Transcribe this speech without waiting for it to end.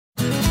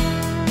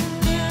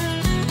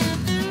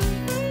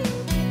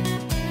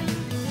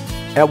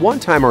At one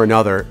time or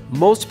another,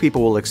 most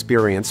people will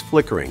experience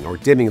flickering or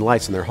dimming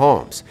lights in their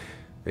homes.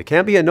 It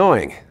can be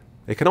annoying.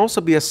 It can also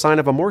be a sign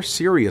of a more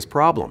serious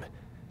problem.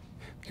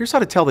 Here's how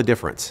to tell the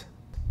difference.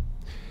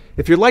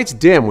 If your lights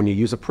dim when you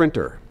use a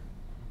printer,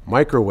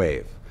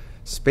 microwave,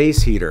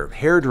 space heater,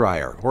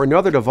 hairdryer, or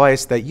another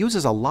device that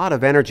uses a lot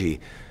of energy,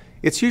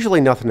 it's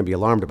usually nothing to be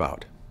alarmed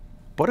about.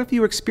 But if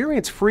you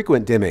experience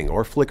frequent dimming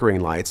or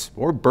flickering lights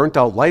or burnt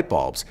out light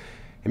bulbs,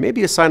 it may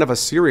be a sign of a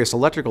serious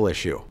electrical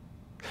issue.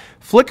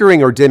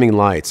 Flickering or dimming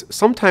lights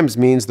sometimes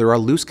means there are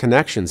loose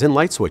connections in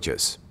light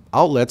switches,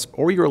 outlets,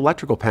 or your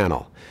electrical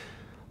panel.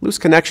 Loose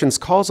connections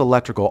cause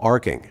electrical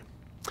arcing.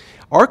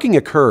 Arcing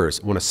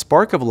occurs when a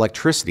spark of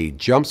electricity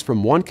jumps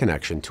from one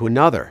connection to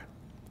another.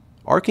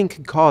 Arcing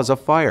can cause a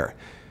fire,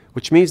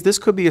 which means this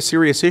could be a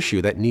serious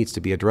issue that needs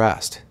to be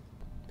addressed.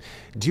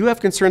 Do you have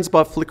concerns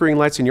about flickering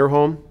lights in your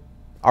home?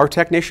 Our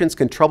technicians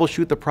can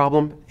troubleshoot the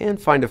problem and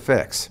find a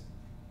fix.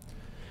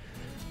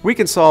 We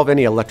can solve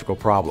any electrical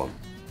problem.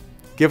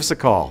 Give us a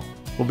call.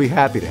 We'll be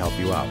happy to help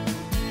you out.